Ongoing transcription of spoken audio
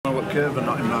curve and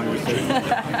not in line with it.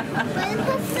 When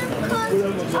put some cars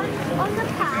on the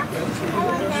path,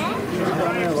 along there.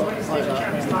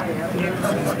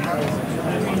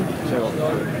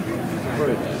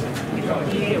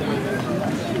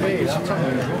 Hey, it's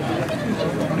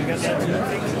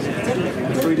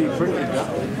 3D printed that.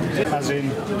 As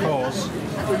in cars?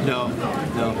 No.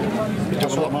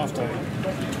 That's what I'm after.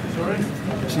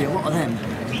 See, a lot of them,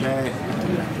 they're...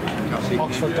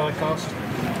 Oxford diecast?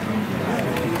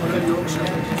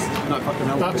 No, if I can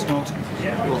help That's it. not.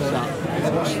 What's that?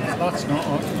 That's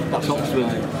not. That's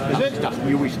Oxford. Is it? That's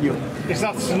newest new. Is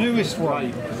that the newest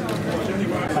one?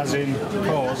 As in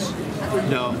cars?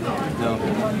 No.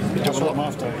 That's what I'm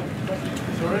after.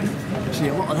 See,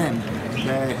 a lot of them,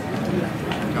 they're...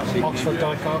 Oxford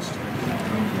diecast?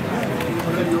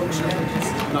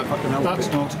 No, if I can help That's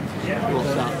it. not.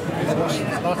 What's that?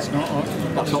 That's not.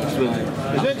 That's Oxford.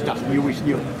 Is it? That's newest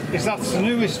new. Is that the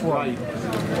newest one?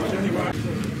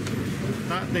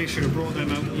 That they should have brought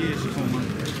them out years ago, man.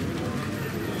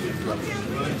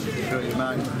 Show you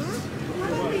mine.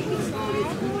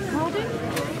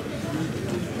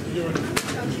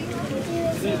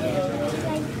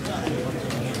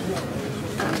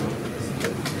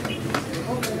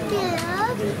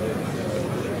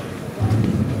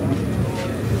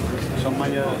 It's on my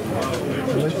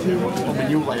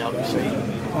new layout, you see.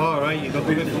 All right, you got A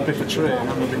bit for train and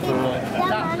a bit for...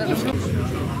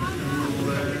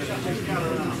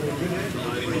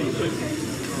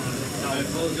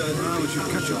 we should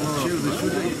catch up on this,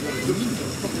 would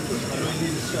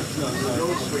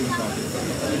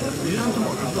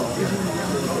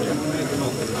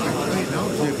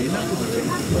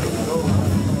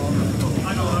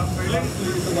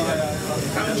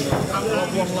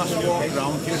one last walk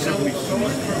round,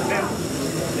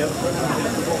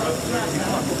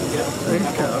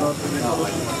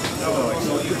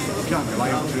 can't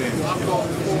rely on trains.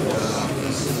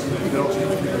 They're also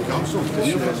cancelled this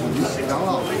year.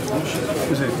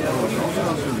 Is it?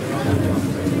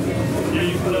 Yeah,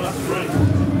 you put it up front.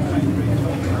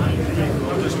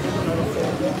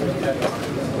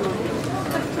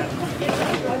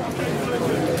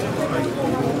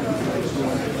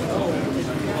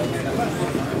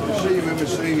 See you when we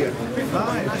see you.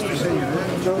 Right, nice to see you.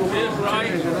 Cheers,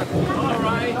 right. All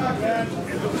right.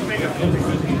 It looks bigger.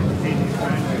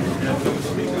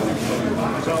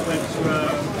 So I went to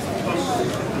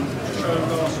show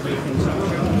last week in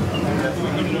Saturday.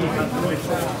 We're going to look at the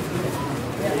before.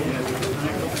 And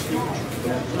it looks huge.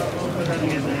 But then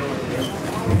again,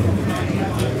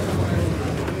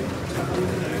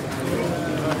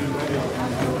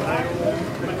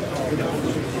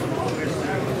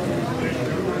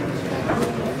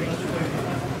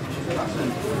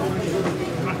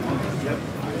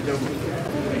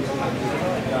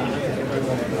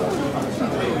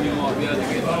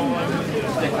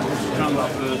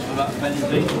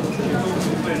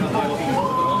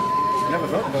 Never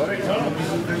thought about it.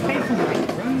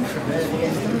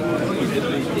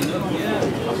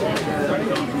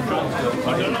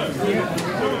 I don't know.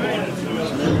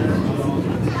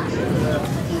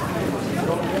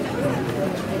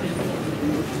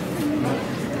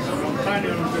 Tiny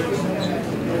on goods.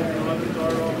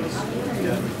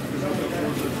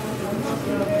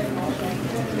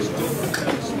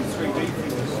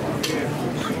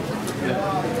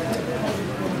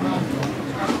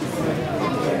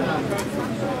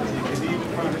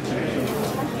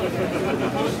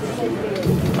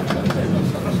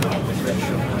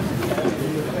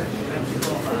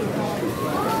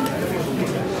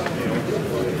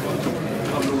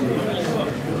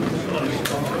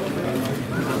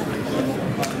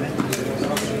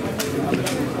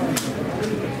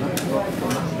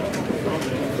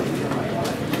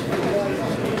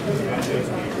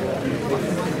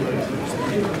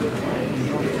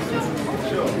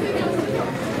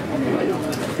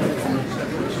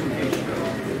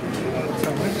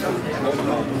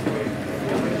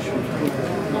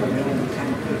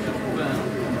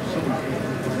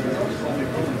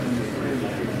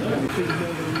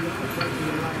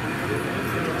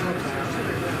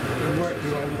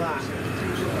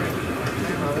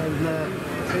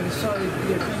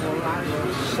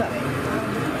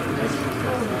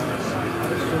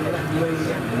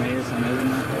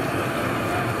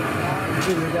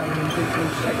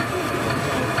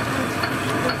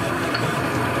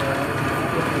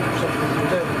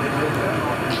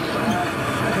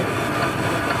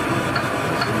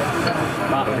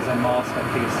 That is a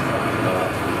masterpiece.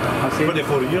 I've seen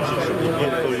 24 years or so,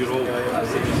 24-year-old. I've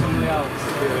seen somebody else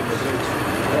doing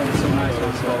some nice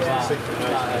ones as well. That's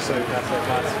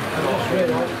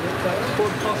really, that's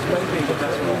possibly the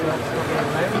best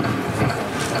one.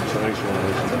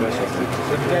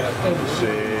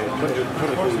 3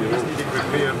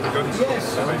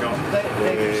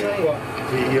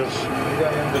 years.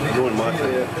 John Martin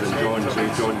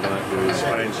and John back to his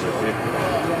friends.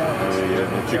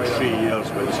 It took 3 years,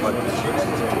 but it's had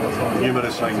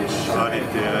numerous things added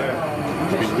to it.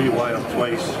 It's been rewired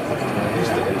twice.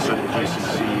 It's in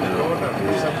PCC now.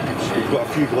 We've got a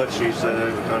few glitches that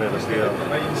we can't understand.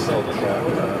 All the track,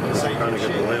 we can't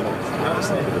get the level.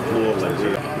 The floor like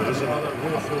there. There is another.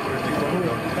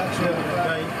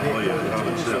 Oh yeah, the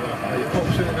rabbits there.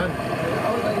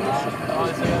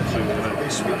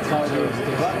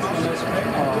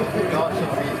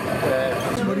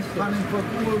 Somebody's planning for a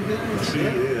pool there.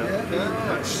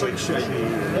 That's site tree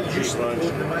branch.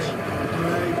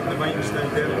 The maintenance down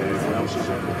there. What else is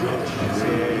it?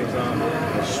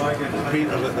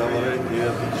 Painter at the other end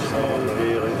here.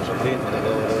 There's a painter at the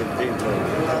other end. Painter.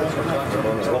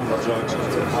 There's lumberjacks at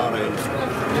the far end.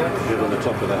 Here on the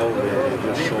top of the hill there, you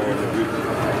just saw the roof.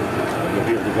 You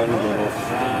hear the wind going off.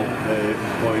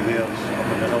 Boy there, up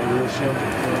in the hill there, sir.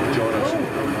 Jonathan.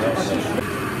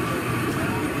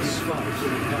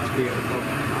 That's beautiful.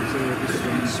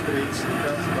 Absolutely streets.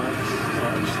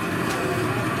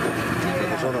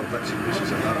 There's other bits and pieces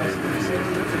at that end.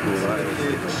 If you go right,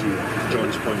 you can see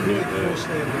John's point out there.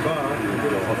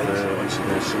 You'll have the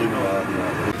saloon bar and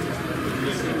that.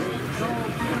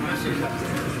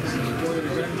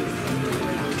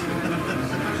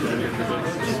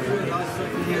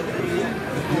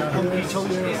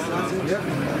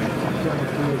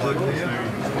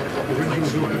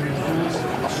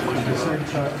 The same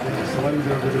track, it's louder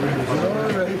with the windows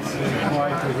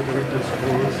quieter with the windows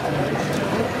closed.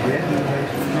 The end of the night,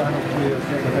 the piano player's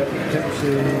getting a bit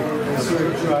tipsy, the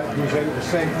swing track goes out the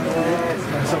sink,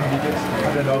 and somebody gets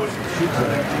had enough, shoots at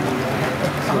it.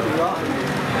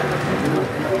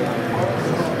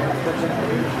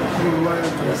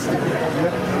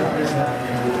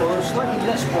 Well, it's slightly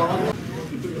less one.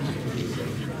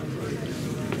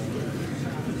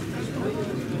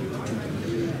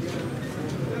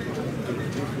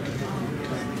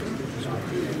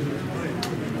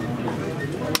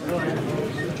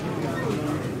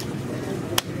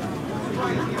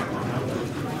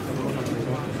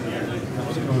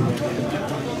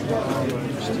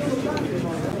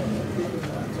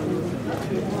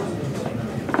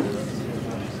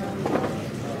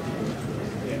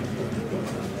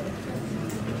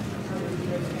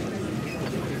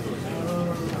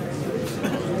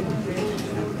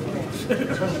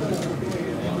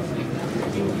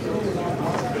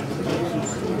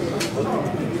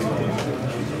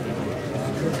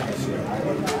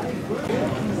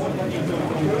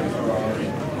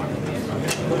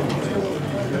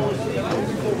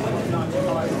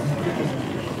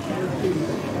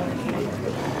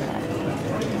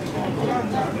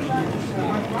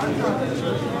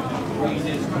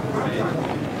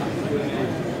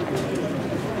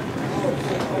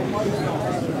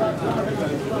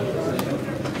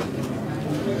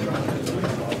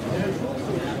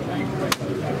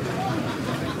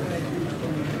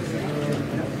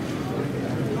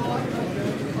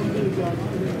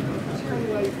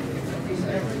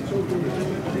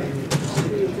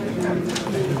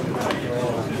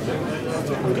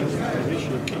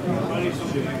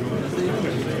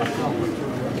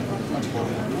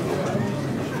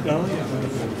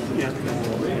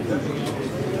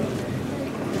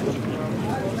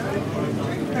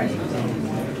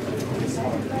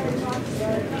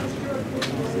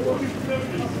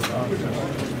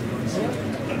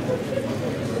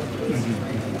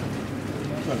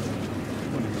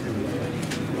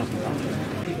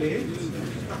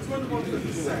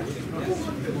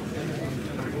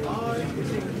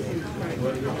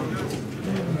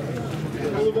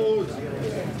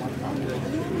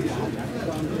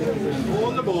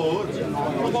 On the board. I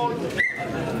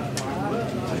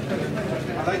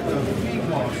like the feed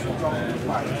marshal.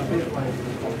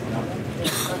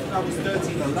 That was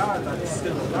 13 alive, that's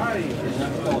still alive.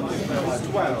 That was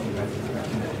 12.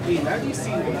 Ian, how do you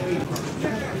see the feed?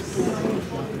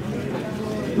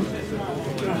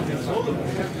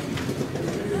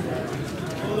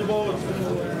 On the board.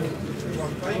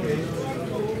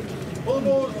 On the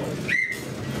board.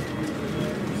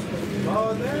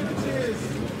 Oh, there it is.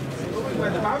 Look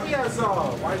where the barriers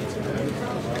are. Why do you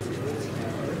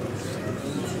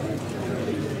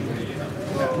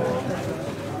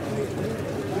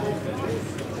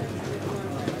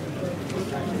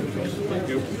Thank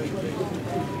you.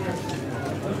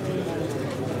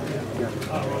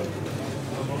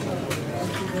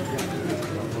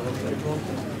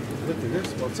 Look at this.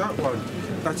 What's that one?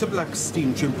 That's a black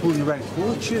steam trim pulling around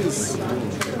coaches.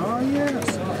 Oh,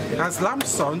 yes. It has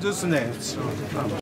lamps on, doesn't it?